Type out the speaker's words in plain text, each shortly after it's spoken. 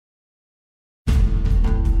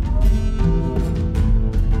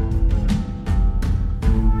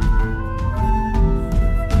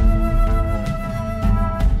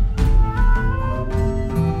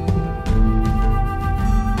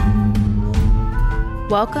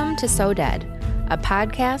Welcome to So Dead, a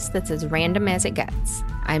podcast that's as random as it gets.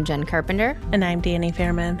 I'm Jen Carpenter. And I'm Danny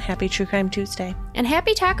Fairman. Happy True Crime Tuesday. And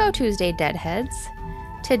happy Taco Tuesday, Deadheads.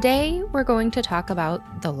 Today, we're going to talk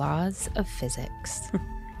about the laws of physics.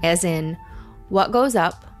 As in, what goes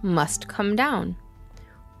up must come down.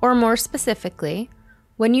 Or more specifically,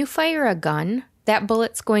 when you fire a gun, that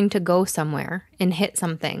bullet's going to go somewhere and hit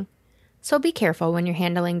something. So be careful when you're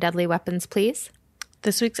handling deadly weapons, please.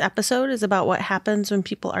 This week's episode is about what happens when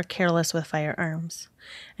people are careless with firearms.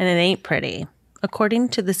 And it ain't pretty. According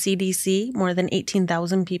to the CDC, more than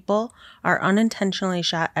 18,000 people are unintentionally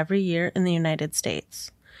shot every year in the United States.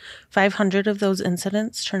 500 of those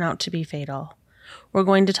incidents turn out to be fatal. We're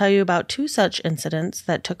going to tell you about two such incidents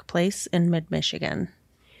that took place in mid-Michigan.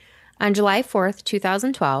 On July 4th,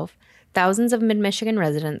 2012, thousands of mid-Michigan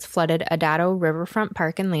residents flooded Adado Riverfront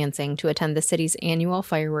Park in Lansing to attend the city's annual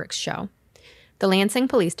fireworks show. The Lansing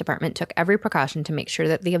Police Department took every precaution to make sure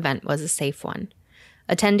that the event was a safe one.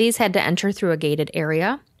 Attendees had to enter through a gated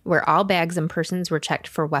area where all bags and persons were checked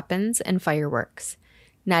for weapons and fireworks.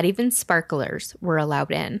 Not even sparklers were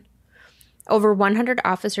allowed in. Over 100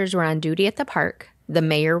 officers were on duty at the park. The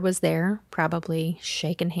mayor was there, probably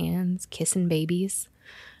shaking hands, kissing babies.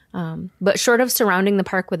 But short of surrounding the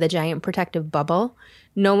park with a giant protective bubble,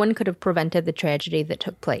 no one could have prevented the tragedy that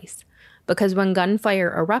took place. Because when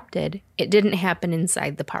gunfire erupted, it didn't happen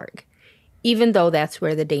inside the park, even though that's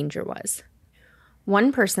where the danger was.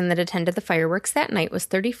 One person that attended the fireworks that night was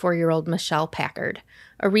 34-year-old Michelle Packard,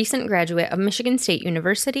 a recent graduate of Michigan State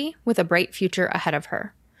University with a bright future ahead of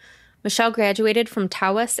her. Michelle graduated from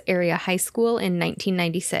Tawas Area High School in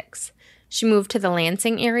 1996. She moved to the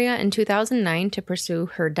Lansing area in 2009 to pursue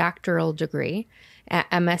her doctoral degree at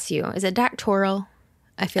MSU. Is it doctoral?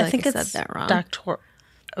 I feel like I said that wrong.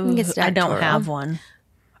 I don't have one.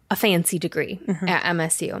 A fancy degree at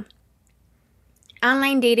MSU.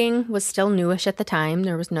 Online dating was still newish at the time.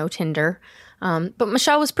 There was no Tinder. But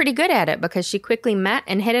Michelle was pretty good at it because she quickly met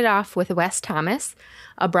and hit it off with Wes Thomas,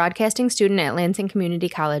 a broadcasting student at Lansing Community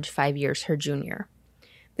College 5 years her junior.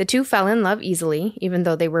 The two fell in love easily, even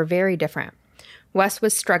though they were very different. Wes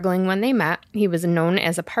was struggling when they met. He was known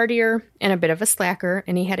as a partier and a bit of a slacker,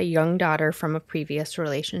 and he had a young daughter from a previous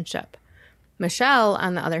relationship. Michelle,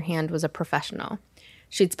 on the other hand, was a professional.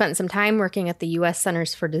 She'd spent some time working at the U.S.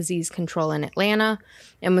 Centers for Disease Control in Atlanta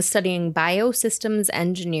and was studying biosystems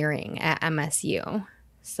engineering at MSU.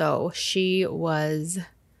 So she was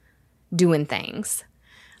doing things.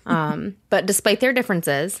 But despite their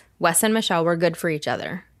differences, Wes and Michelle were good for each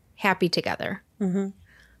other, happy together. Mm-hmm.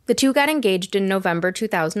 The two got engaged in November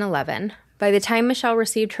 2011. By the time Michelle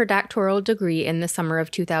received her doctoral degree in the summer of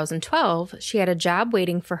 2012, she had a job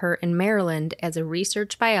waiting for her in Maryland as a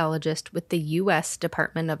research biologist with the U.S.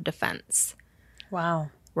 Department of Defense. Wow.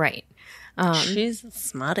 Right. She's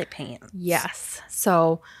smarty pants. Yes.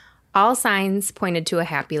 So all signs pointed to a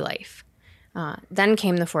happy life. Then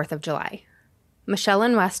came the 4th of July. Michelle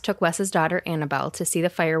and Wes took Wes's daughter Annabelle to see the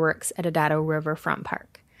fireworks at Adado Riverfront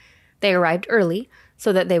Park. They arrived early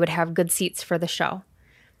so that they would have good seats for the show.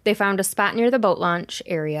 They found a spot near the boat launch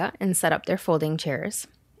area and set up their folding chairs.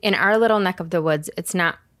 In our little neck of the woods, it's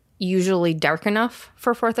not usually dark enough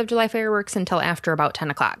for 4th of July fireworks until after about 10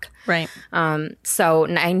 o'clock. Right. So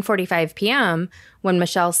 9:45 p.m., when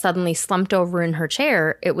Michelle suddenly slumped over in her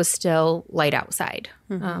chair, it was still light outside.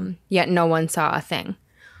 Mm-hmm. Yet no one saw a thing.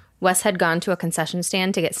 Wes had gone to a concession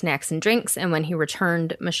stand to get snacks and drinks, and when he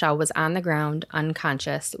returned, Michelle was on the ground,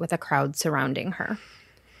 unconscious, with a crowd surrounding her.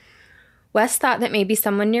 Wes thought that maybe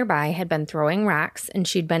someone nearby had been throwing rocks and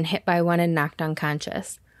she'd been hit by one and knocked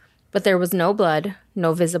unconscious. But there was no blood,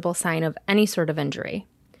 no visible sign of any sort of injury.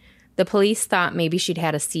 The police thought maybe she'd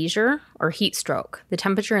had a seizure or heat stroke. The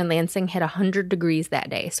temperature in Lansing hit 100 degrees that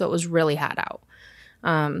day, so it was really hot out.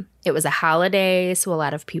 It was a holiday, so a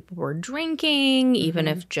lot of people were drinking, even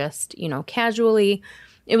if just, casually.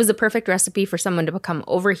 It was a perfect recipe for someone to become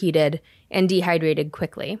overheated and dehydrated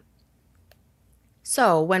quickly.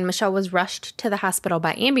 So when Michelle was rushed to the hospital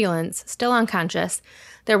by ambulance, still unconscious,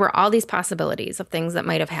 there were all these possibilities of things that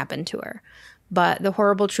might have happened to her. But the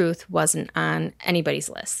horrible truth wasn't on anybody's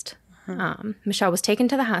list. Michelle was taken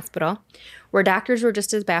to the hospital, where doctors were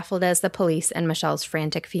just as baffled as the police and Michelle's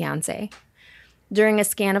frantic fiancé. During a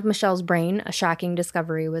scan of Michelle's brain, a shocking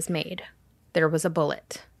discovery was made. There was a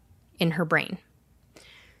bullet in her brain.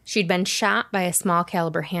 She'd been shot by a small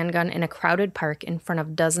caliber handgun in a crowded park in front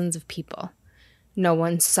of dozens of people. No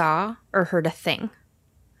one saw or heard a thing.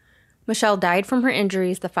 Michelle died from her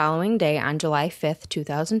injuries the following day on July 5th,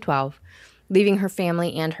 2012, leaving her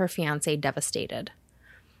family and her fiancé devastated.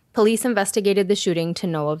 Police investigated the shooting to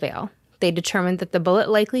no avail. they determined that the bullet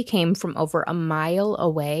likely came from over a mile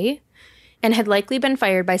away and had likely been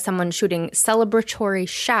fired by someone shooting celebratory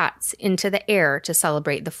shots into the air to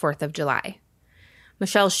celebrate the 4th of July.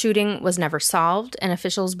 Michelle's shooting was never solved, and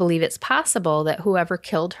officials believe it's possible that whoever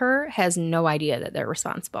killed her has no idea that they're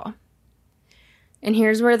responsible. And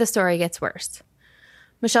here's where the story gets worse.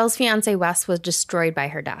 Michelle's fiancé Wes was destroyed by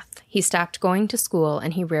her death. He stopped going to school,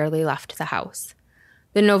 and he rarely left the house.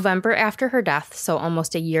 The November after her death, so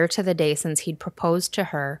almost a year to the day since he'd proposed to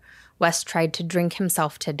her, Wes tried to drink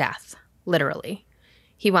himself to death, literally.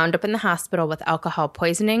 He wound up in the hospital with alcohol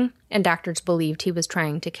poisoning, and doctors believed he was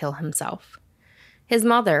trying to kill himself. His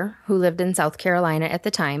mother, who lived in South Carolina at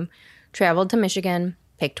the time, traveled to Michigan,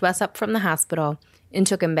 picked Wes up from the hospital, and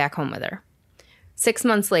took him back home with her. 6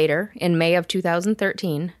 months later, in May of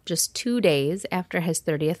 2013, just 2 days after his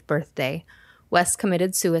 30th birthday, Wes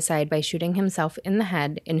committed suicide by shooting himself in the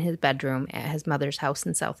head in his bedroom at his mother's house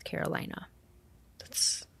in South Carolina.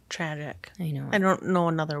 That's tragic. I know. I don't know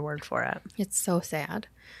another word for it. It's so sad.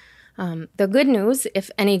 The good news, if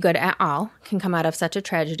any good at all, can come out of such a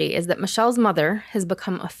tragedy is that Michelle's mother has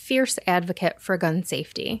become a fierce advocate for gun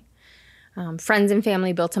safety. Friends and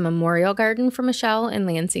family built a memorial garden for Michelle in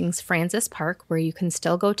Lansing's Francis Park, where you can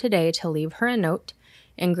still go today to leave her a note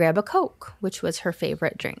and grab a Coke, which was her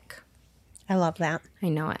favorite drink. I love that. I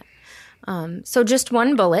know it. So just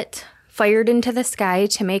one bullet, fired into the sky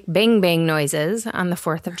to make bang-bang noises on the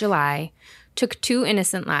 4th of July, took 2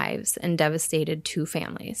 innocent lives and devastated 2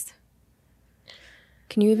 families.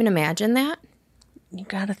 Can you even imagine that? You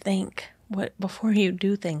got to think before you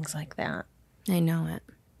do things like that. I know it.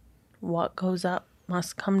 What goes up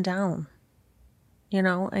must come down. You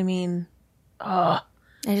know, I mean, I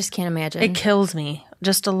just can't imagine. It kills me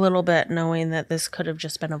just a little bit knowing that this could have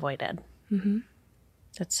just been avoided. Mm-hmm.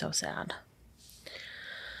 That's so sad.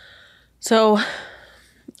 So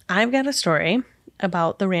I've got a story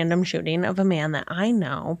about the random shooting of a man that I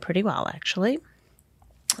know pretty well, actually.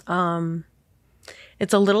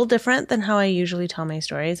 It's a little different than how I usually tell my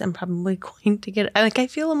stories. I'm probably going to get, I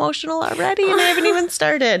feel emotional already and I haven't even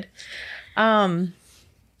started. I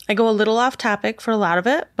go a little off topic for a lot of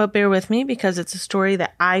it, but bear with me because it's a story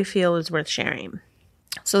that I feel is worth sharing.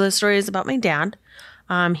 So the story is about my dad.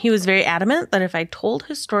 He was very adamant that if I told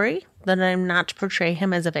his story, that I'm not to portray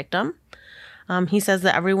him as a victim. He says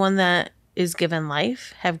that everyone that is given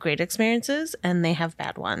life have great experiences and they have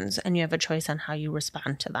bad ones, and you have a choice on how you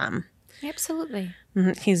respond to them. Absolutely.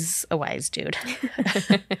 He's a wise dude.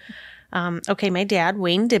 Okay, my dad,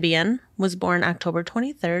 Wayne Dibian, was born October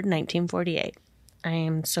 23rd, 1948. I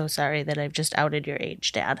am so sorry that I've just outed your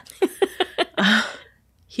age, Dad.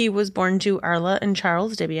 He was born to Arla and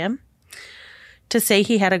Charles Dibian. To say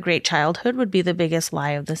he had a great childhood would be the biggest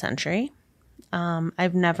lie of the century.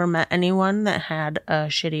 I've never met anyone that had a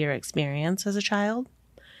shittier experience as a child.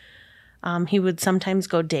 He would sometimes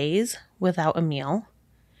go days without a meal.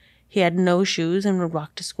 He had no shoes and would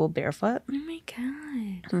walk to school barefoot. Oh, my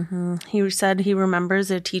God. Mm-hmm. He said he remembers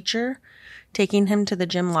a teacher taking him to the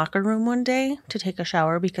gym locker room one day to take a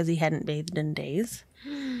shower because he hadn't bathed in days.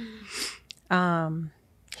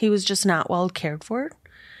 He was just not well cared for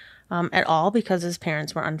at all because his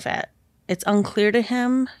parents were unfit. It's unclear to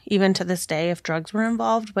him, even to this day, if drugs were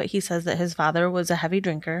involved, but he says that his father was a heavy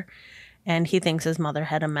drinker and he thinks his mother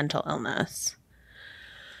had a mental illness.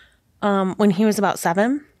 When he was about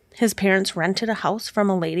 7, his parents rented a house from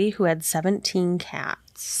a lady who had 17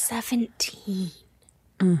 cats. 17.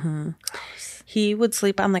 Mm-hmm. He would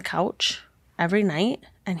sleep on the couch every night,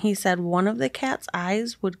 and he said one of the cat's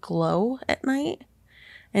eyes would glow at night,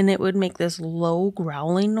 and it would make this low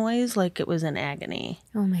growling noise like it was in agony.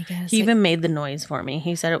 Oh, my God. He even made the noise for me.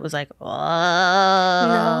 He said it was like, oh.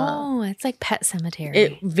 No, it's like Pet Cemetery.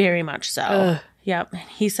 It very much so. Ugh. Yep.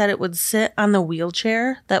 He said it would sit on the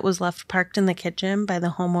wheelchair that was left parked in the kitchen by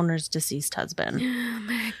the homeowner's deceased husband. Oh,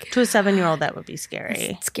 my God. To a 7-year-old, that would be scary.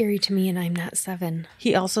 It's scary to me, and I'm not 7.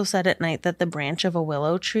 He also said at night that the branch of a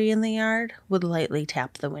willow tree in the yard would lightly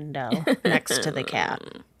tap the window next to the cat.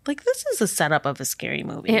 Like, this is a setup of a scary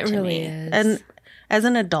movie. It to really me. is. And as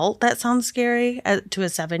an adult, that sounds scary. To a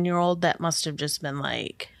 7-year-old, that must have just been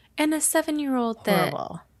like And a 7-year-old that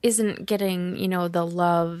horrible. Isn't getting, the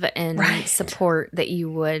love and support that you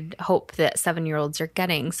would hope that 7-year-olds are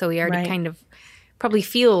getting. So he already kind of probably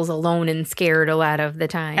feels alone and scared a lot of the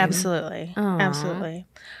time. Absolutely. Aww. Absolutely.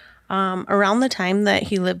 Around the time that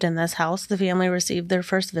he lived in this house, the family received their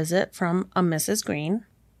first visit from a Mrs. Green.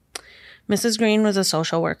 Mrs. Green was a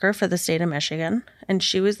social worker for the state of Michigan, and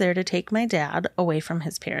she was there to take my dad away from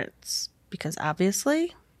his parents because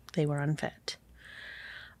obviously they were unfit.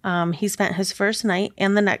 He spent his first night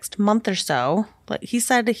and the next month or so. But he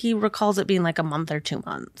said he recalls it being like a month or 2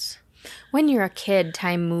 months. When you're a kid,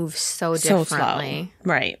 time moves so differently. So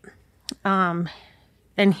slow. Right.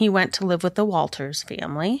 And he went to live with the Walters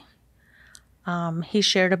family. He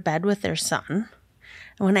shared a bed with their son.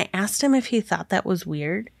 And when I asked him if he thought that was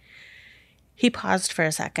weird, he paused for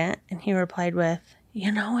a second and he replied with,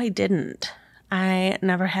 I didn't. I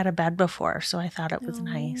never had a bed before, so I thought it was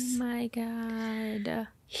nice. Oh, my God.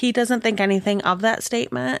 He doesn't think anything of that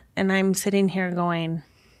statement, and I'm sitting here going,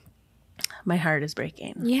 my heart is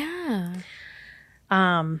breaking. Yeah.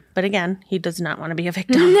 But again, he does not want to be a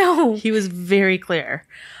victim. No. He was very clear.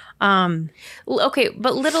 Okay,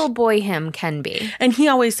 but little boy him can be. And he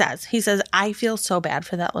always says, I feel so bad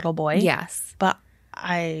for that little boy. Yes. But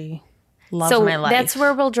I love my life. That's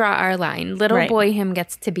where we'll draw our line. Little Right. boy him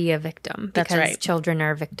gets to be a victim. That's because right. children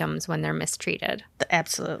are victims when they're mistreated.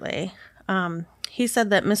 Absolutely. He said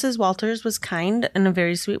that Mrs. Walters was kind and a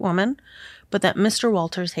very sweet woman, but that Mr.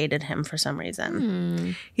 Walters hated him for some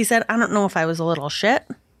reason. He said, I don't know if I was a little shit.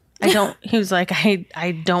 He was like,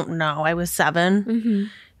 I don't know. I was 7. He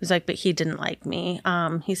was like, but he didn't like me.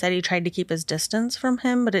 He said he tried to keep his distance from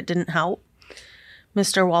him, but it didn't help.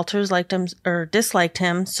 Mr. Walters liked him or disliked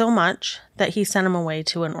him so much that he sent him away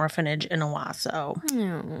to an orphanage in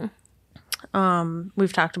Owasso.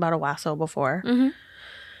 We've talked about Owasso before.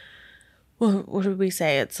 Well, what did we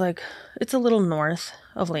say? It's a little north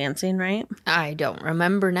of Lansing, right? I don't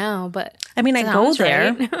remember now, but I mean, I go sounds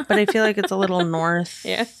there, right. but I feel like it's a little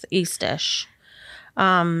northeast-ish.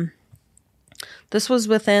 This was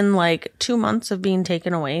within like 2 months of being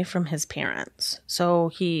taken away from his parents.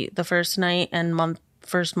 So the first night and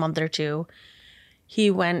first month or two, he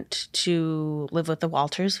went to live with the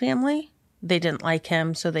Walters family. They didn't like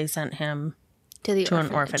him, so they sent him to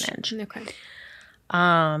an orphanage. Okay.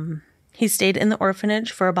 He stayed in the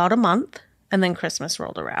orphanage for about a month, and then Christmas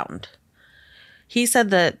rolled around. He said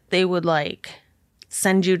that they would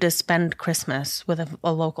send you to spend Christmas with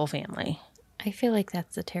a local family. I feel like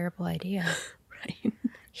that's a terrible idea. Right.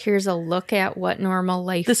 Here's a look at what normal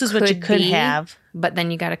life This is what you could be, have. But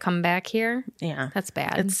then you got to come back here? Yeah. That's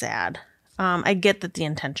bad. It's sad. I get that the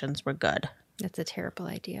intentions were good. That's a terrible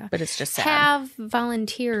idea. But it's just sad. Have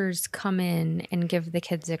volunteers come in and give the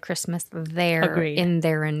kids a Christmas there Agreed. in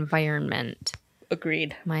their environment.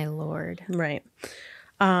 Agreed. My Lord. Right.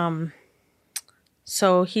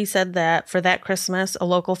 So he said that for that Christmas, a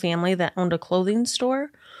local family that owned a clothing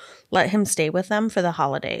store let him stay with them for the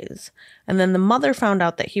holidays. And then the mother found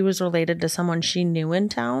out that he was related to someone she knew in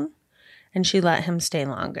town, and she let him stay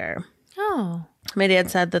longer. Oh. My dad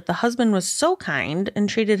said that the husband was so kind and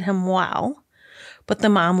treated him well, but the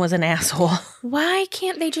mom was an asshole. Why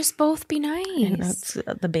can't they just both be nice?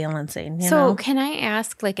 That's the balancing, you So know? can I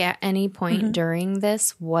ask, at any point during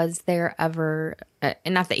this, was there ever,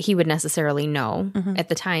 not that he would necessarily know at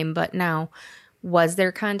the time, but now, was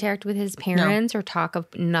there contact with his parents or talk of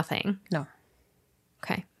nothing? No.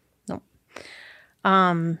 Okay. No.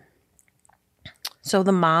 So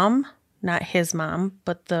the mom, not his mom,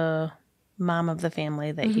 but the mom of the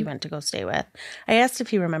family that he went to go stay with, I asked if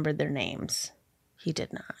he remembered their names. He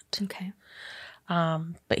did not. Okay.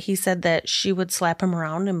 But he said that she would slap him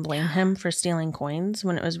around and blame him for stealing coins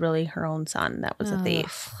when it was really her own son that was a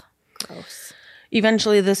thief. Gross.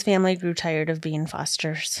 Eventually, this family grew tired of being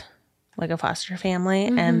fosters, like a foster family,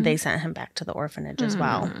 and they sent him back to the orphanage as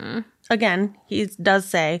well. Again, he does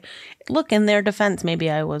say, look, in their defense,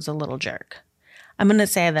 maybe I was a little jerk. I'm going to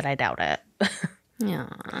say that I doubt it.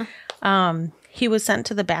 Yeah. He was sent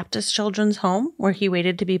to the Baptist Children's Home, where he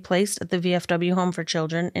waited to be placed at the VFW Home for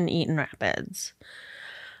Children in Eaton Rapids.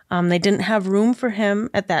 They didn't have room for him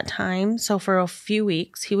at that time, so for a few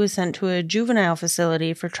weeks, he was sent to a juvenile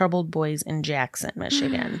facility for troubled boys in Jackson,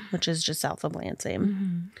 Michigan, which is just south of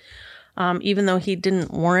Lansing. Even though he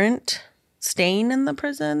didn't warrant staying in the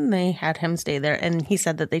prison, they had him stay there, and he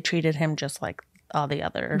said that they treated him just like all the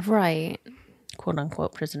other Right.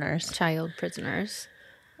 quote-unquote prisoners. Child prisoners.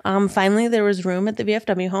 Finally, there was room at the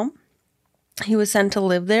VFW home. He was sent to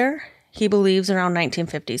live there, he believes, around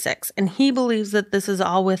 1956. And he believes that this is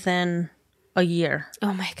all within a year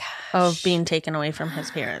Oh, my gosh. of being taken away from his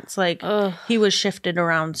parents. He was shifted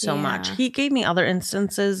around so much. Yeah. He gave me other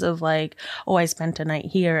instances of I spent a night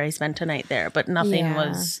here, I spent a night there. But nothing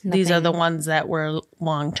was, these are the ones that were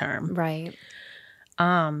long-term. Right.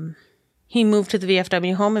 He moved to the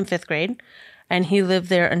VFW home in 5th grade, and he lived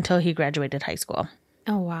there until he graduated high school.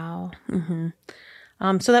 Oh, wow.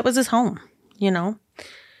 So that was his home, you know.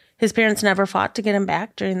 His parents never fought to get him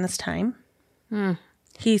back during this time.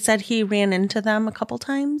 He said he ran into them a couple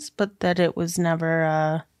times, but that it was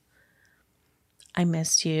never I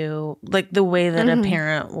miss you. Like the way that a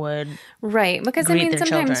parent would. Right. Because, I greet mean, their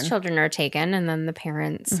sometimes children are taken and then the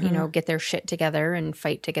parents, you know, get their shit together and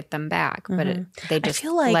fight to get them back. But they just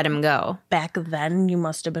feel like let them go. Back then, you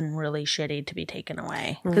must have been really shitty to be taken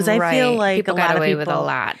away. Because I feel like people a lot got away of people, with a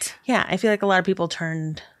lot. Yeah, I feel like a lot of people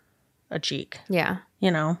turned a cheek. Yeah.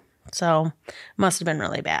 You know? So, must have been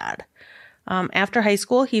really bad. After high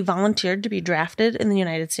school, he volunteered to be drafted in the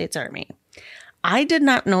United States Army. I did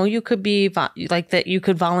not know you could be that you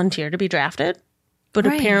could volunteer to be drafted, but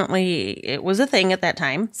apparently it was a thing at that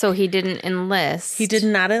time. So he didn't enlist. He did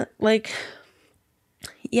not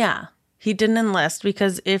he didn't enlist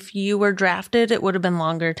because if you were drafted, it would have been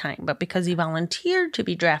longer time. But because he volunteered to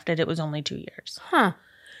be drafted, it was only 2 years. Huh.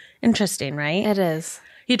 Interesting, right? It is.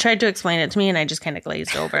 He tried to explain it to me and I just kind of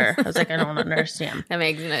glazed over. I was like, I don't understand. That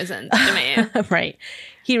makes no sense to me. Right.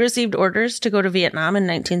 He received orders to go to Vietnam in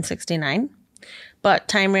 1969. But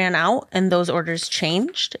time ran out and those orders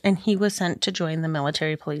changed, and he was sent to join the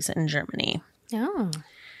military police in Germany. Oh.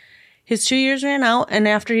 His 2 years ran out, and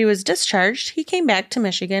after he was discharged, he came back to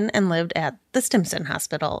Michigan and lived at the Stimson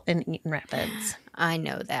Hospital in Eaton Rapids. I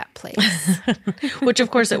know that place. Which,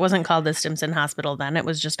 of course, it wasn't called the Stimson Hospital then. It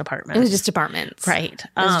was just apartments. It was just apartments. Right. It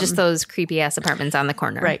was just those creepy-ass apartments on the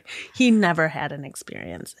corner. Right. He never had an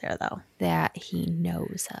experience there, though. That he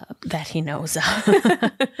knows of.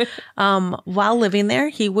 While living there,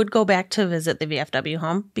 he would go back to visit the VFW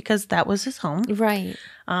home because that was his home. Right.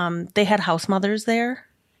 They had house mothers there.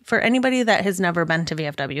 For anybody that has never been to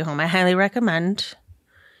VFW home, I highly recommend,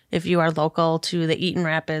 if you are local to the Eaton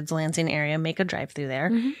Rapids, Lansing area, make a drive through there.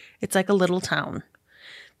 Mm-hmm. It's like a little town.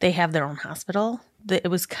 They have their own hospital. It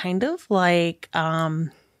was kind of like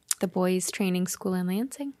the boys' training school in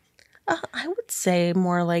Lansing. I would say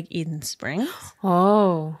more like Eden Springs.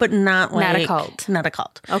 Oh. But not a cult. Not a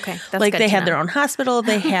cult. Okay. That's like good they to had know. their own hospital.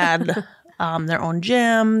 They had their own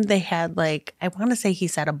gym. They had I want to say he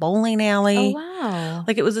said a bowling alley. Oh, wow.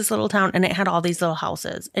 Like it was this little town and it had all these little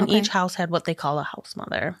houses. And each house had what they call a house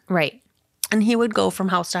mother. Right. And he would go from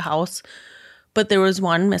house to house. But there was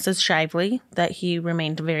one, Mrs. Shively, that he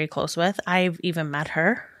remained very close with. I've even met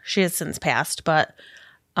her. She has since passed, but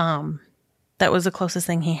that was the closest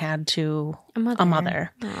thing he had to a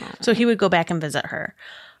mother. So he would go back and visit her.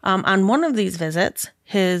 On one of these visits,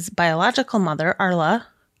 his biological mother, Arla,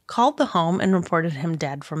 called the home and reported him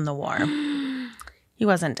dead from the war. He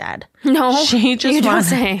wasn't dead. No, she just you don't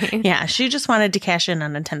wanted, say. Yeah, she just wanted to cash in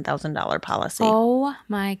on a $10,000 policy. Oh,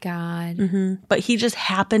 my God. Mm-hmm. But he just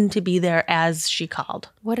happened to be there as she called.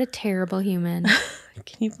 What a terrible human.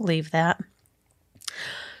 Can you believe that?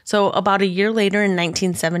 So about a year later in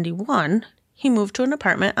 1971, he moved to an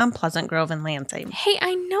apartment on Pleasant Grove in Lansing. Hey,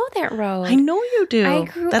 I know that road. I know you do. I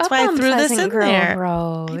grew That's up why on I threw Pleasant this in Grove there.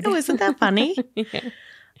 Road. I know, isn't that funny?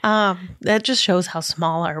 Yeah. That just shows how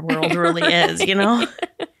small our world really is, you know?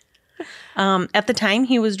 At the time,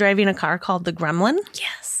 he was driving a car called the Gremlin.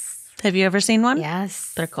 Yes. Have you ever seen one?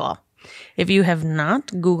 Yes. They're cool. If you have not,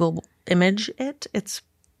 Google image it. It's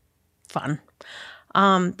fun.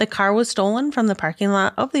 The car was stolen from the parking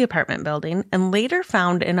lot of the apartment building and later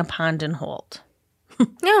found in a pond in Holt.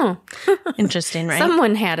 No. Interesting, right?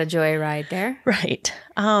 Someone had a joyride there. Right.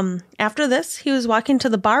 After this, he was walking to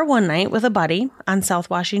the bar one night with a buddy on South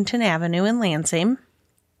Washington Avenue in Lansing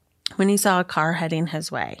when he saw a car heading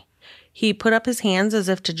his way. He put up his hands as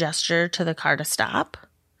if to gesture to the car to stop,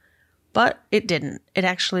 but it didn't. It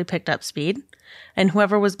actually picked up speed, and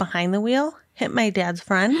whoever was behind the wheel hit my dad's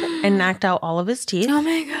friend and knocked out all of his teeth. Oh,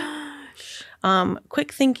 my gosh.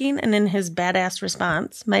 Quick thinking, and in his badass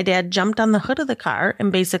response, my dad jumped on the hood of the car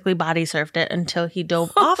and basically body surfed it until he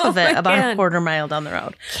dove off of it about a quarter mile down the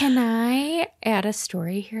road. Can I add a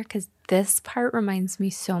story here? Because this part reminds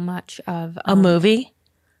me so much of... A movie?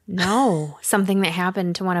 No, something that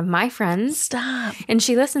happened to one of my friends. Stop. And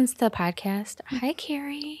she listens to the podcast. Hi,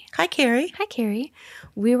 Carrie. Hi, Carrie. Hi, Carrie.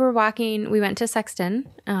 We went to Sexton,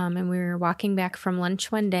 and we were walking back from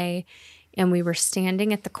lunch one day, and we were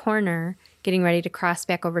standing at the corner getting ready to cross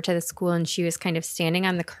back over to the school, and she was kind of standing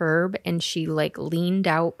on the curb, and she, leaned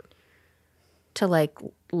out to,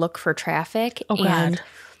 look for traffic. Oh, and God.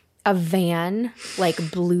 A van,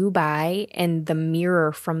 blew by, and the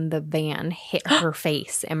mirror from the van hit her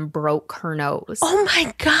face and broke her nose. Oh,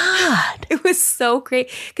 my God. It was so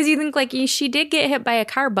great. Because you think, she did get hit by a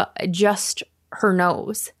car, but just her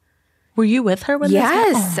nose. Were you with her when this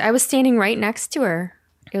Yes. happened? I was standing right next to her.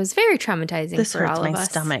 It was very traumatizing This for hurts all of my us.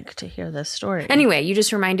 stomach to hear this story. Anyway, you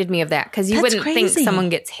just reminded me of that because you That's wouldn't crazy. think someone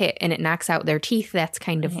gets hit and it knocks out their teeth. That's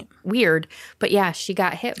kind of weird. But yeah, she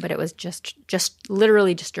got hit, but it was just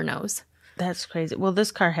literally just her nose. That's crazy. Well, this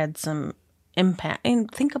car had some impact.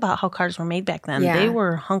 And think about how cars were made back then. Yeah. They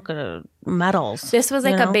were hunk of metals. This was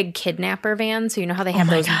like you know? a big kidnapper van. So you know how they have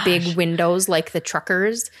those big windows like the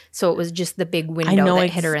truckers? So it was just the big window that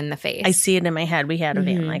hit her in the face. I see it in my head. We had a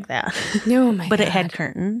van like that. Oh my God. But it had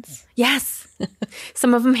curtains. Yes.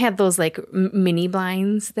 Some of them had those like mini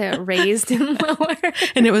blinds that raised and lower.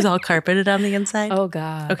 And it was all carpeted on the inside. Oh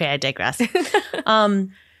God. Okay, I digress.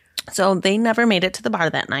 So they never made it to the bar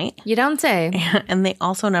that night. You don't say. And they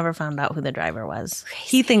also never found out who the driver was.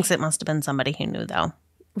 Crazy. He thinks it must have been somebody he knew, though.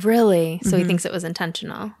 Really? So he thinks it was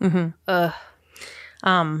intentional. Ugh.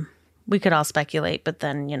 We could all speculate, but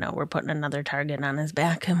then, we're putting another target on his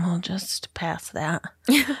back and we'll just pass that.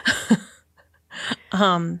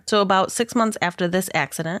 So about 6 months after this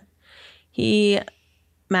accident, he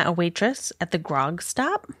met a waitress at the Grog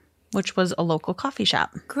Stop, which was a local coffee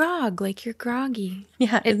shop. Grog, like you're groggy.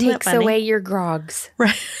 Yeah, it takes away your grogs.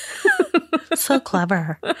 Right. So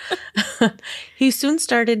clever. He soon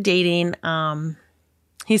started dating.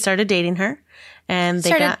 He started dating her, and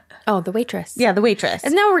they got. Oh, the waitress. Yeah, the waitress.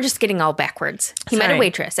 And now we're just getting all backwards. He met a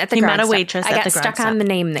waitress at the Grog Stop. He met a waitress at the Grog Stop. I got stuck on the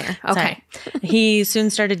name there. Okay. He soon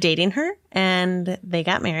started dating her, and they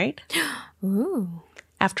got married. Ooh.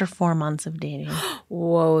 After 4 months of dating.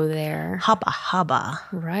 Whoa there. Hubba hubba.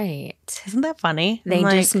 Right. Isn't that funny? They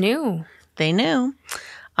just knew. They knew.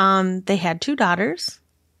 They had 2 daughters.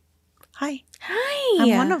 Hi.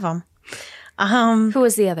 I'm one of them. Who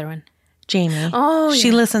was the other one? Jamie. Oh,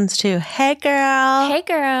 she listens too. Hey, girl. Hey,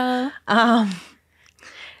 girl.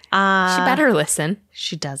 She better listen.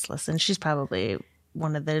 She does listen. She's probably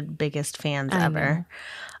one of the biggest fans ever.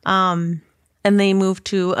 And they moved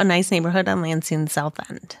to a nice neighborhood on Lansing South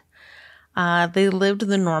End. They lived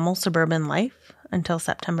the normal suburban life until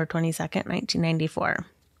September 22nd, 1994.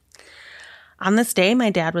 On this day,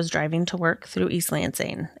 my dad was driving to work through East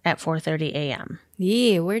Lansing at 4:30 a.m.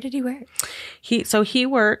 Yeah, where did he work? He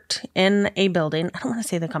worked in a building. I don't want to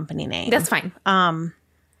say the company name. That's fine.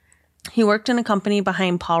 He worked in a company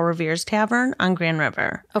behind Paul Revere's Tavern on Grand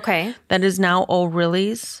River. Okay. That is now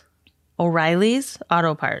O'Reilly's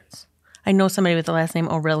Auto Parts. I know somebody with the last name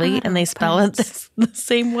O'Reilly, and they spell it the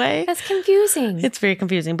same way. That's confusing. It's very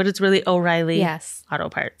confusing, but it's really O'Reilly Auto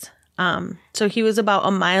Parts. So he was about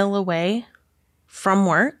a mile away from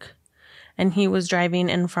work, and he was driving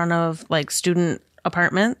in front of like student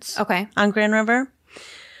apartments on Grand River.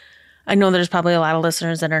 I know there's probably a lot of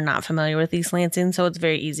listeners that are not familiar with East Lansing, so it's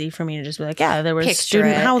very easy for me to just be like, yeah, there was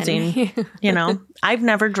student housing. I've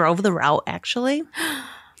never drove the route, actually.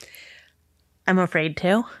 I'm afraid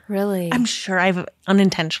to. Really? I'm sure I've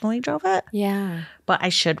unintentionally drove it. Yeah. But I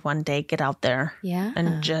should one day get out there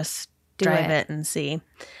and just drive it and see.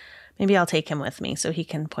 Maybe I'll take him with me so he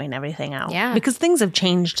can point everything out. Yeah. Because things have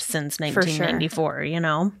changed since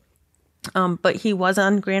 1994, But he was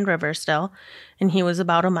on Grand River still, and he was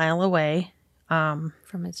about a mile away from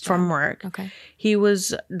work. Okay. He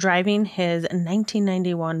was driving his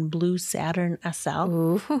 1991 blue Saturn SL.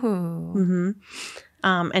 Ooh. Mm-hmm.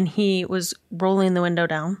 And he was rolling the window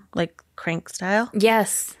down, like crank style.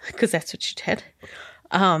 Yes. Because that's what you did.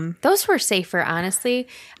 Those were safer, honestly.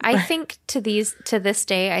 I think to this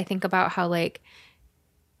day, I think about how, like,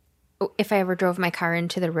 if I ever drove my car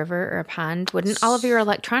into the river or a pond, wouldn't all of your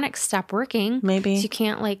electronics stop working? Maybe. So you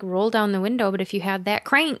can't, like, roll down the window, but if you had that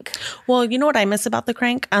crank. Well, you know what I miss about the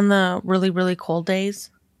crank on the really, really cold days?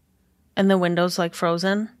 And the window's, like,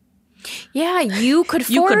 frozen? Yeah, you could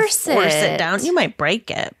force it down. You might break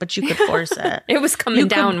it, but you could force it. It was coming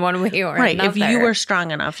down one way or another. If you were strong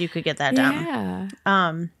enough, you could get that down.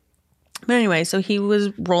 Yeah. But anyway, so he was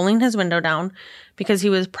rolling his window down because he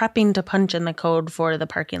was prepping to punch in the code for the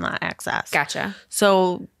parking lot access. Gotcha.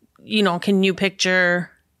 So, can you picture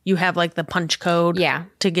you have like the punch code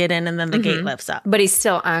to get in and then the gate lifts up? But he's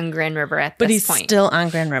still on Grand River at this point. But he's still on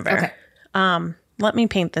Grand River. Okay. Let me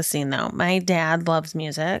paint the scene though. My dad loves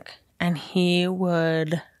music. And he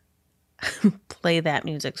would play that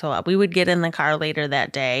music so loud. We would get in the car later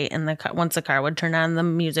that day, and once the car would turn on, the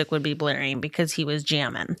music would be blaring because he was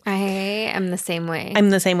jamming. I am the same way. I'm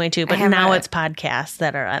the same way too, but now it's podcasts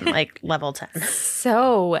that are on like level 10.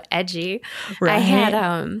 So edgy. Right? I had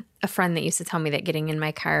a friend that used to tell me that getting in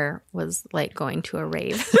my car was like going to a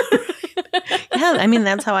rave. Yeah, I mean,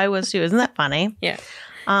 that's how I was too. Isn't that funny? Yeah.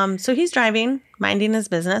 So he's driving, minding his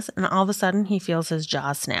business, and all of a sudden he feels his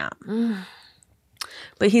jaw snap.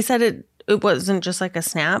 But he said it wasn't just like a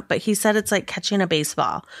snap, but he said it's like catching a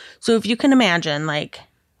baseball. So if you can imagine, like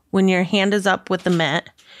when your hand is up with the mitt,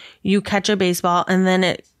 you catch a baseball, and then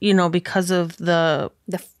it, because of the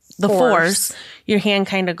the force, your hand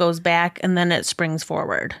kind of goes back and then it springs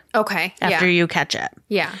forward. Okay. After you catch it.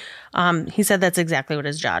 Yeah. He said that's exactly what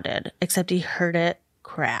his jaw did, except he heard it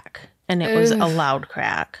crack. And it was a loud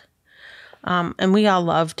crack. And we all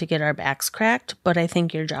love to get our backs cracked, but I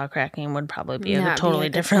think your jaw cracking would probably be at a totally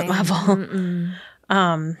different level.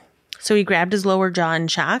 So he grabbed his lower jaw in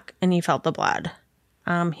shock and he felt the blood.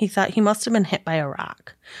 He thought he must have been hit by a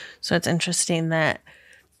rock. So it's interesting that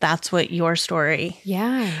that's what your story.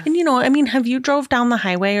 Yeah. And I mean, have you drove down the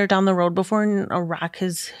highway or down the road before and a rock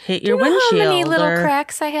has hit your windshield? Do you know how many little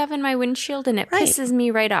cracks I have in my windshield and it pisses me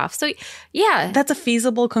right off? So yeah. That's a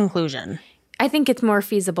feasible conclusion. I think it's more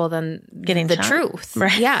feasible than getting the shot. Truth.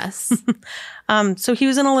 Right. Yes. So he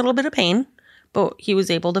was in a little bit of pain, but he was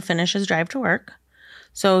able to finish his drive to work.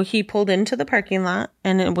 So he pulled into the parking lot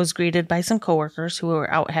and it was greeted by some coworkers who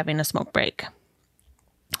were out having a smoke break.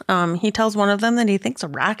 He tells one of them that he thinks a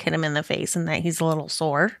rock hit him in the face and that he's a little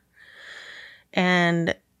sore.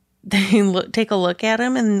 And they take a look at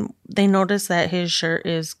him and they notice that his shirt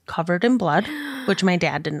is covered in blood, which my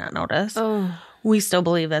dad did not notice. Oh. We still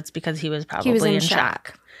believe that's because he was probably in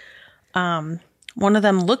shock. One of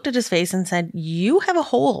them looked at his face and said, "You have a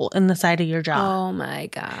hole in the side of your jaw." Oh, my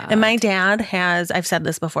God. And my dad has, I've said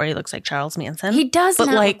this before, he looks like Charles Manson. He does not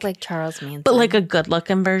look like Charles Manson. But like a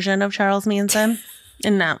good-looking version of Charles Manson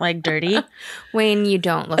and not like dirty. Wayne, you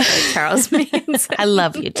don't look like Charles Manson. I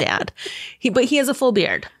love you, Dad. But he has a full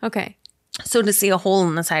beard. Okay. So to see a hole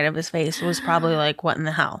in the side of his face was probably like, what in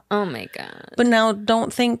the hell? Oh, my God. But now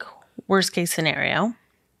don't think worst case scenario.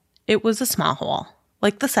 It was a small hole,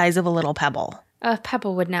 like the size of a little pebble. A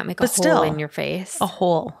pebble would not make a hole in your face. A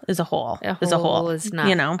hole is a hole. A hole is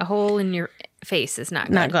not. A hole in your face is not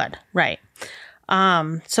good. Not good. Right.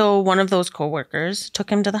 So one of those coworkers took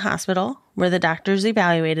him to the hospital where the doctors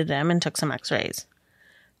evaluated him and took some x-rays.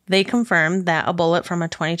 They confirmed that a bullet from a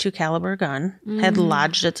 .22 caliber gun had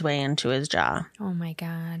lodged its way into his jaw. Oh, my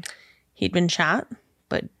God. He'd been shot,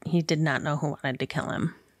 but he did not know who wanted to kill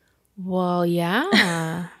him. Well,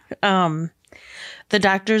 yeah. The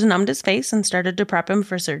doctors numbed his face and started to prep him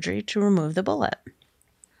for surgery to remove the bullet.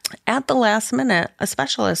 At the last minute, a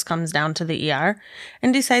specialist comes down to the ER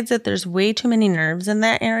and decides that there's way too many nerves in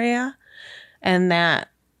that area and that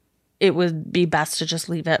it would be best to just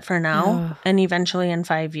leave it for now. Ugh. And eventually in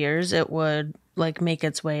 5 years, it would make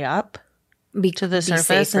its way up to the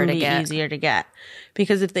surface and be easier to get.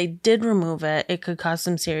 Because if they did remove it, it could cause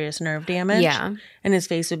some serious nerve damage. Yeah. And his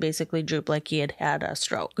face would basically droop like he had had a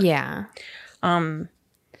stroke. Yeah.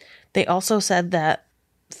 They also said that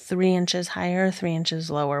 3 inches higher, 3 inches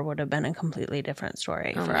lower would have been a completely different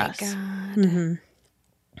story for us. Oh, my God.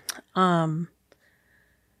 Mm-hmm.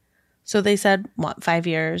 So they said, 5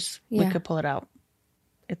 years? Yeah. We could pull it out.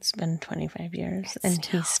 It's been 25 years, and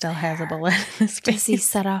he still has a bullet in his face. Does he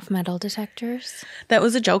set off metal detectors? That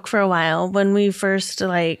was a joke for a while. When we first,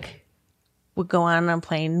 would go on a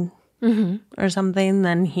plane or something,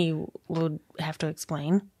 then he would have to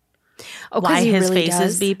explain why his face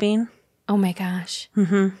is beeping. Oh, my gosh.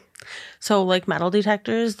 Mm-hmm. So, metal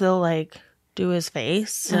detectors, they'll, do his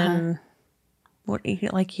face and what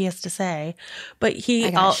he has to say. But I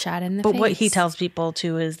got shot in the face. But what he tells people,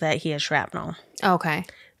 too, is that he has shrapnel. Okay.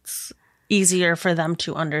 It's easier for them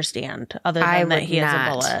to understand other than that he has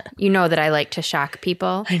a bullet. You know that I like to shock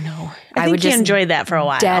people. I know. I think you enjoyed that for a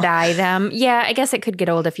while. Dead eye them. Yeah, I guess it could get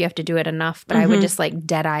old if you have to do it enough, but I would just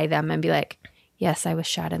dead eye them and be like, yes, I was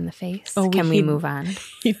shot in the face. Oh, can we move on?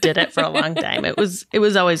 He did it for a long time. It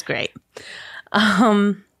was always great.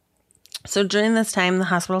 So during this time, the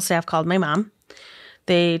hospital staff called my mom.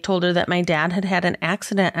 They told her that my dad had had an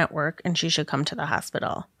accident at work and she should come to the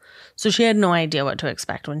hospital. So she had no idea what to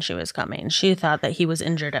expect when she was coming. She thought that he was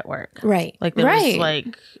injured at work. Right.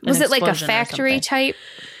 Was it like a factory type?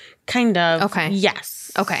 Kind of. Okay.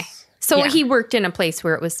 Yes. Okay. So he worked in a place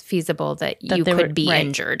where it was feasible that you could be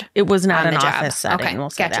injured. It was not an office setting. Okay. We'll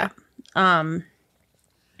say that.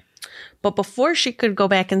 But before she could go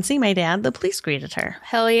back and see my dad, the police greeted her.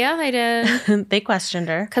 Hell yeah, they did. They questioned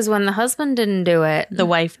her. Because when the husband didn't do it, the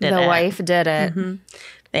wife did it. The wife did it. Mm-hmm.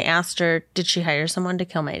 They asked her, did she hire someone to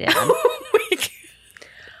kill my dad? Oh my God.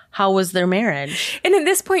 How was their marriage? And at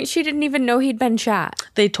this point, she didn't even know he'd been shot.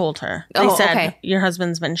 They told her. They said, your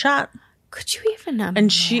husband's been shot. Could you even imagine?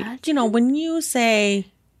 And she, when you say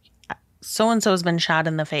so-and-so has been shot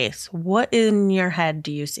in the face, what in your head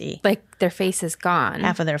do you see? Their face is gone.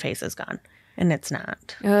 Half of their face is gone. And it's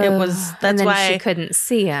not. Ugh. That's why she couldn't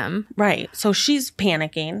see him. Right. So she's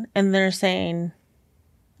panicking and they're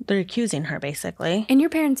accusing her basically. And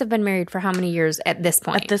your parents have been married for how many years at this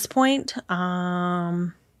point? At this point,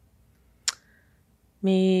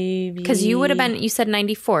 Maybe. Because you would have been, you said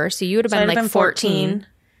 94, so you would have been like 14.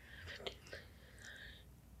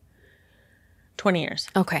 20 years.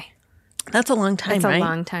 Okay. That's a long time, That's right? a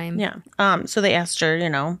long time. Yeah. So they asked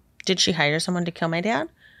her, did she hire someone to kill my dad?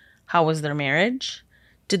 How was their marriage?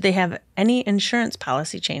 Did they have any insurance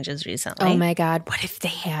policy changes recently? Oh my God. What if they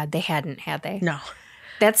had? They hadn't, had they? No.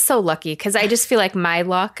 That's so lucky because I just feel like my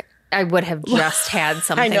luck, I would have just had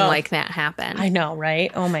something like that happen. I know, right?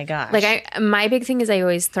 Oh my gosh. Like my big thing is I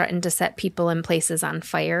always threaten to set people and places on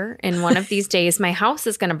fire. And one of these days my house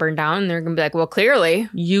is going to burn down and they're going to be like, well, clearly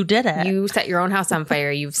you did it. You set your own house on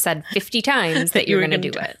fire. You've said 50 times that you're going to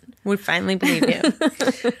do it. We finally believe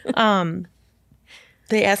you.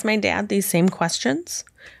 They asked my dad these same questions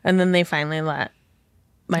and then they finally let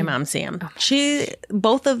my mom see him.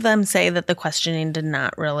 Both of them say that the questioning did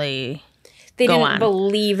not really They go didn't on.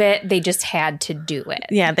 believe it. They just had to do it.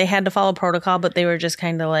 Yeah, they had to follow protocol, but they were just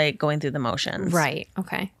kind of like going through the motions. Right.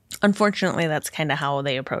 Okay. Unfortunately, that's kind of how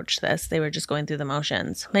they approached this. They were just going through the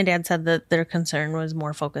motions. My dad said that their concern was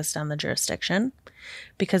more focused on the jurisdiction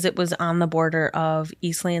because it was on the border of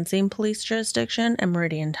East Lansing Police Jurisdiction and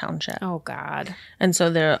Meridian Township. Oh, God. And so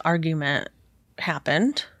the argument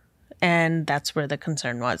happened, and that's where the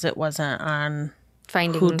concern was. It wasn't on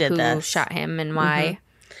Finding who did this. shot him and why.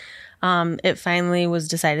 It finally was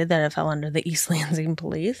decided that it fell under the East Lansing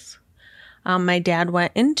Police. My dad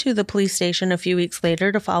went into the police station a few weeks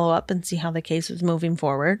later to follow up and see how the case was moving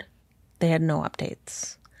forward. They had no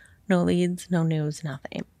updates, no leads, no news,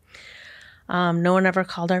 nothing. No one ever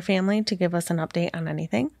called our family to give us an update on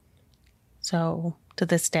anything. So to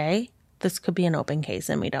this day, this could be an open case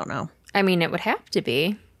and we don't know. I mean, it would have to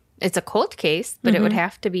be. It's a cold case, but it would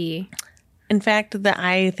have to be. In fact,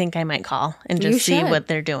 I think I might call and just see what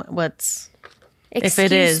they're doing. Excuse if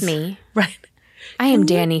it is me. Right. I am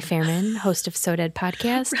Danny Fairman, host of So Dead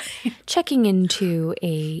Podcast, checking into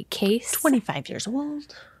a case. 25 years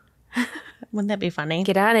old. Wouldn't that be funny?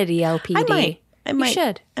 Get on it, ELPD. I might. You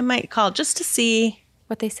should. I might call just to see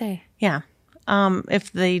what they say. Yeah.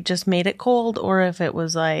 If they just made it cold or if it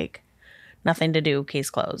was like nothing to do, case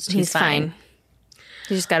closed. He's fine.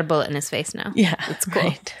 He just got a bullet in his face now. Yeah. That's cool.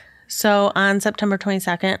 Right. So on September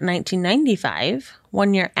 22nd, 1995,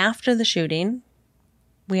 1 year after the shooting,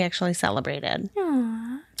 we actually celebrated.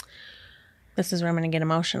 Aww. This is where I'm going to get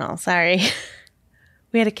emotional. Sorry.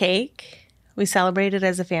 We had a cake. We celebrated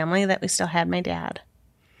as a family that we still had my dad.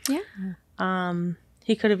 Yeah.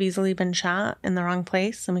 He could have easily been shot in the wrong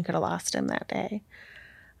place and we could have lost him that day.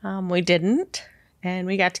 We didn't, and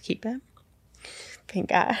we got to keep him. Thank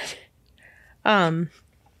God.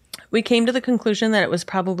 We came to the conclusion that it was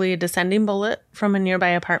probably a descending bullet from a nearby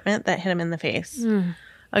apartment that hit him in the face.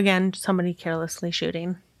 Again, somebody carelessly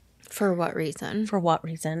shooting. For what reason? For what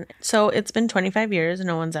reason? So it's been 25 years.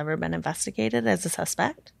 No one's ever been investigated as a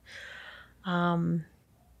suspect.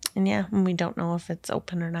 And yeah, we don't know if it's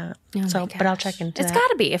open or not. But I'll check into It's that. got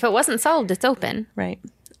to be. If it wasn't solved, it's open. Right.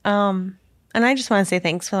 And I just want to say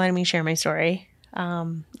thanks for letting me share my story.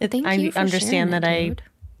 Thank you I for understand sharing that it, dude. I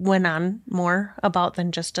went on more about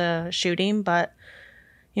than just a shooting, but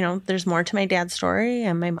there's more to my dad's story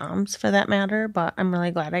and my mom's for that matter, but I'm really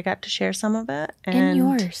glad I got to share some of it. And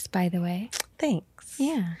yours, by the way. Thanks.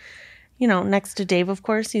 Yeah. Next to Dave, of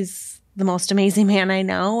course, he's the most amazing man I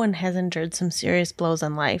know and has endured some serious blows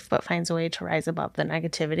in life, but finds a way to rise above the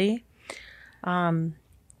negativity.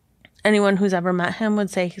 Anyone who's ever met him would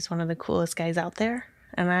say he's one of the coolest guys out there.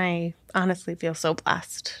 And I honestly feel so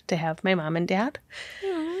blessed to have my mom and dad.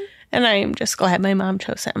 Aww. And I am just glad my mom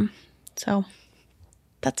chose him. So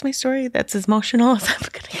that's my story. That's as emotional as I'm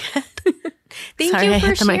going to get. Thank Sorry, you I for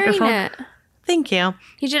hit the sharing microphone. it. Thank you.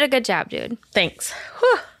 You did a good job, dude. Thanks.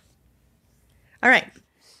 Whew. All right.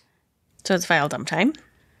 So it's file dump time.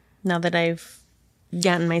 Now that I've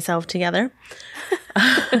gotten myself together,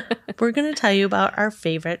 we're going to tell you about our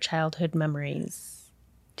favorite childhood memories.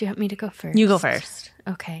 Do you want me to go first? You go first.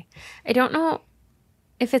 Okay. I don't know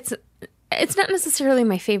if it's not necessarily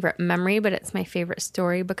my favorite memory, but it's my favorite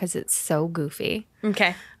story because it's so goofy.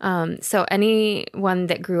 Okay. So anyone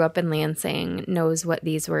that grew up in Lansing knows what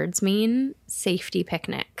these words mean. Safety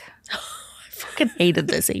picnic. I fucking hated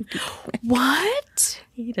this safety. What?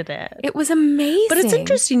 Hated it. It was amazing. But it's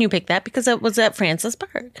interesting you picked that because it was at Francis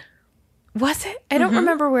Park. Was it? I don't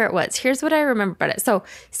remember where it was. Here's what I remember about it. So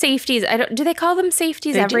safeties, do they call them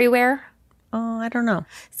safeties everywhere? Oh, I don't know.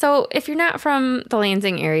 So if you're not from the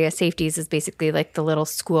Lansing area, safeties is basically like the little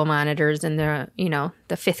school monitors and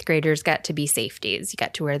the fifth graders got to be safeties. You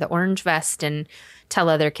got to wear the orange vest and tell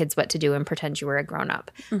other kids what to do and pretend you were a grown-up.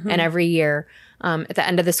 And every year, at the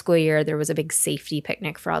end of the school year, there was a big safety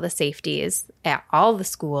picnic for all the safeties at all the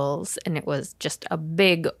schools. And it was just a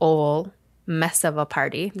big old mess of a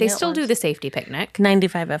party. They still do the safety picnic.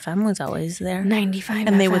 95 FM was always there. 95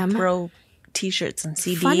 and FM. they would throw T-shirts and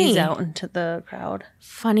CDs out into the crowd.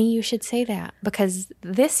 Funny you should say that, because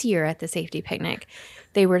this year at the safety picnic,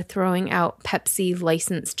 they were throwing out Pepsi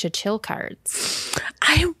License to Chill cards.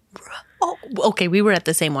 Okay, we were at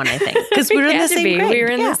the same one, I think, because we were in the same grade. We were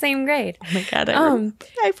in the same grade. Oh my God,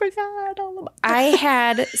 I forgot all about that. I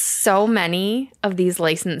had so many of these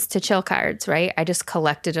License to Chill cards, right? I just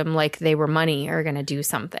collected them like they were money or going to do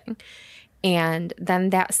something. And then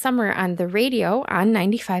that summer on the radio on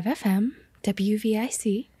 95 FM,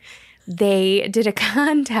 WVIC, they did a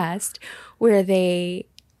contest where they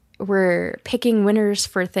were picking winners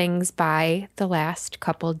for things by the last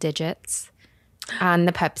couple digits on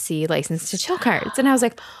the Pepsi License to Chill cards. And I was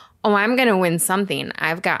like, oh, I'm going to win something.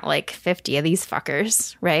 I've got like 50 of these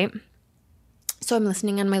fuckers, right? So I'm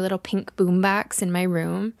listening on my little pink boombox in my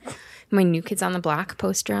room, my New Kids on the Block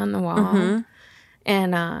poster on the wall.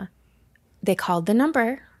 And they called the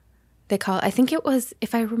number. I think it was,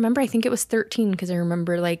 if I remember, I think it was 13, because I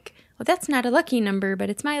remember like, well, that's not a lucky number, but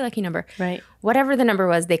it's my lucky number. Right. Whatever the number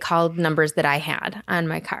was, they called numbers that I had on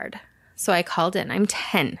my card. So I called in. I'm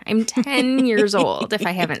 10. I'm 10 years old, if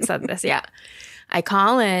I haven't said this yet. I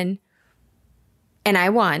call in, and I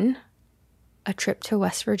won a trip to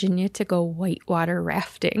West Virginia to go whitewater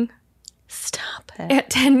rafting. Stop it. At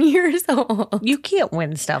 10 years old. You can't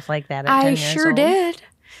win stuff like that at 10 years old. I sure did.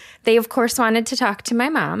 They, of course, wanted to talk to my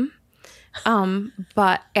mom.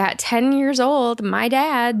 But at 10 years old, my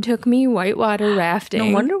dad took me whitewater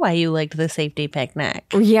rafting. No wonder why you liked the safety picnic.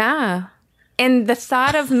 Yeah. And the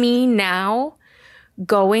thought of me now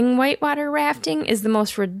going whitewater rafting is the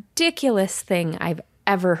most ridiculous thing I've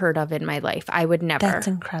ever heard of in my life. I would never. That's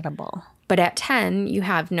incredible. But at 10, you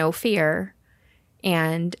have no fear.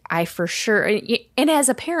 And I for sure, and as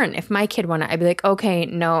a parent, if my kid wanted, I'd be like, okay,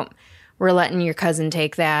 no, we're letting your cousin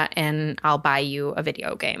take that and I'll buy you a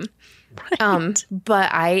video game. Right.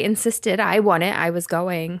 But I insisted. I won it. I was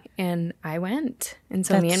going, and I went. And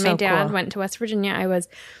so me and my dad went to West Virginia.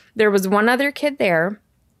 There was one other kid there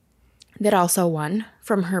that also won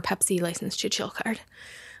from her Pepsi License to Chill card.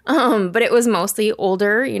 But it was mostly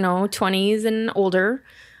older, 20s and older.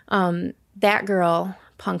 That girl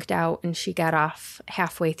punked out, and she got off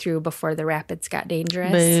halfway through before the rapids got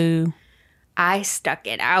dangerous. Boo. I stuck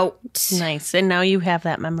it out. Nice. And now you have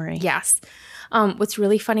that memory. Yes. What's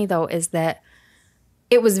really funny, though, is that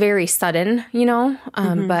it was very sudden,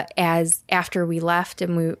 but after we left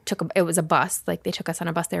and it was a bus, like they took us on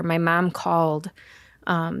a bus there, my mom called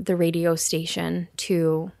the radio station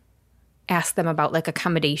to ask them about like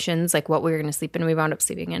accommodations, like what we were going to sleep in. We wound up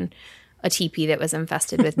sleeping in a teepee that was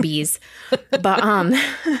infested with bees. But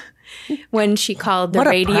when she called the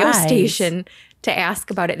radio station to ask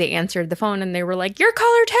about it, they answered the phone and they were like, "You're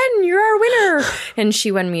caller 10, you're our winner." And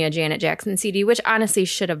she won me a Janet Jackson CD, which honestly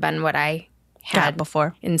should have been what I had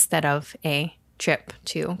before, instead of a trip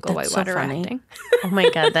to go whitewater rafting. Oh my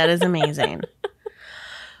God, that is amazing.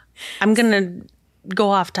 I'm going to go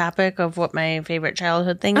off topic of what my favorite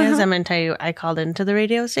childhood thing is. I'm going to tell you, I called into the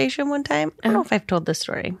radio station one time. I don't know if I've told this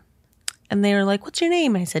story. And they were like, "What's your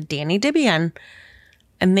name?" I said, "Danny DeBian."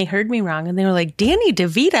 And they heard me wrong. And they were like, "Danny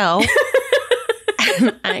DeVito?"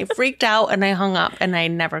 And I freaked out and I hung up and I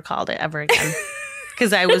never called it ever again.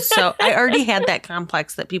 Because I already had that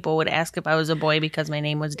complex that people would ask if I was a boy because my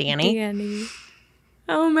name was Danny. Danny.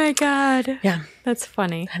 Oh my God. Yeah. That's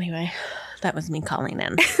funny. Anyway, that was me calling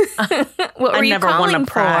in. What were you calling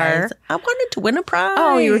for? I wanted to win a prize.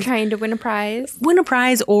 Oh, you were trying to win a prize? Win a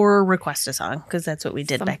prize or request a song, because that's what we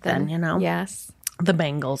did back then, Yes. The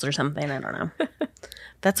Bangles or something, I don't know.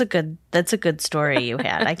 That's a good story you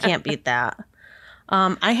had. I can't beat that.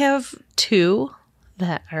 I have two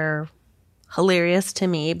that are hilarious to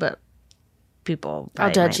me, but people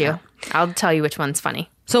I'll judge you. I'll tell you which one's funny.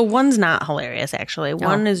 So one's not hilarious, actually.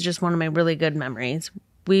 One is just one of my really good memories.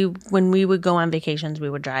 When we would go on vacations, we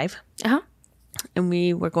would drive. Uh-huh. And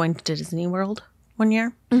we were going to Disney World one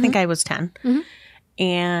year. Mm-hmm. I think I was 10. Mm-hmm.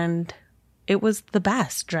 And it was the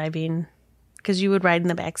best driving, because you would ride in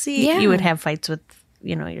the back seat. Yeah. You would have fights with,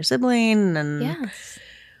 your sibling. And yes.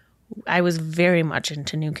 I was very much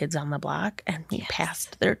into New Kids on the Block, and we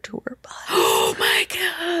passed their tour bus. Oh my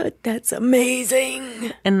God, that's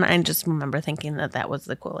amazing. And I just remember thinking that was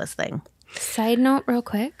the coolest thing. Side note real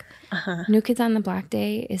quick. New Kids on the Block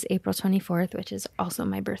Day is April 24th, which is also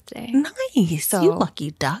my birthday. Nice. So you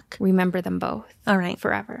lucky duck. Remember them both. All right.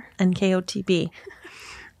 Forever. And KOTB.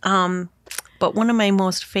 But one of my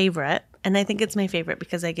most favorite, and I think it's my favorite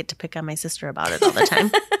because I get to pick on my sister about it all the time.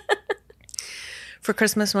 For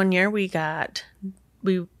Christmas one year, we begged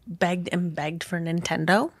and begged for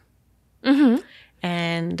Nintendo. Mm-hmm.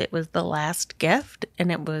 And it was the last gift,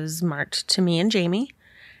 and it was marked to me and Jamie.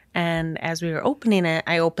 And as we were opening it,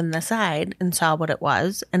 I opened the side and saw what it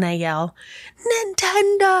was, and I yell,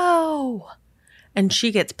 Nintendo! And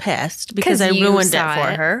she gets pissed because I ruined it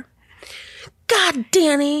for her. God,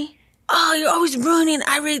 Danny! Oh, you're always ruining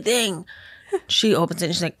everything. She opens it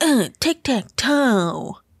and she's like,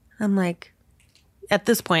 tic-tac-toe. I'm like, at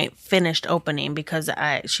this point, finished opening because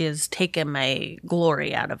she has taken my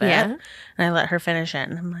glory out of it. Yeah. And I let her finish it.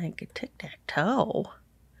 And I'm like, tic-tac-toe.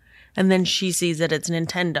 And then she sees that it's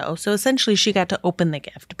Nintendo. So essentially, she got to open the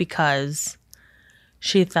gift because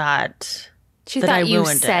she thought I you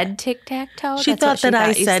ruined said it. tic-tac-toe? She thought that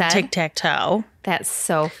I said tic-tac-toe. That's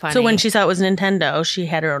so funny. So when she saw it was Nintendo, she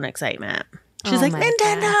had her own excitement. She's like,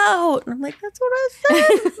 Nintendo! God. And I'm like, that's what I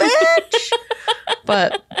said, bitch!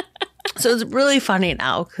 But, so it's really funny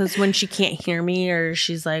now, because when she can't hear me, or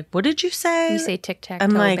she's like, what did you say? You say tic-tac-toe, I'm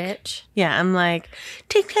like, bitch. Yeah, I'm like,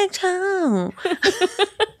 tic-tac-toe.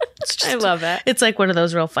 I love it. It's like one of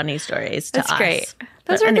those real funny stories to us. That's great.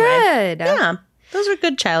 Those are good. Yeah. Those are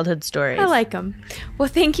good childhood stories. I like them. Well,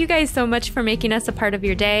 thank you guys so much for making us a part of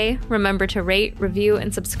your day. Remember to rate, review,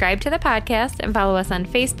 and subscribe to the podcast, and follow us on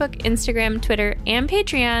Facebook, Instagram, Twitter, and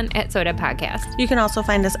Patreon at SoDeb Podcast. You can also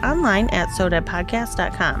find us online at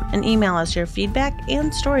sodebpodcast.com and email us your feedback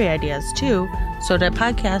and story ideas to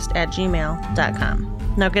sodebpodcast@gmail.com.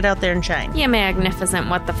 Now get out there and shine. You magnificent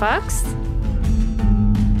what the fucks.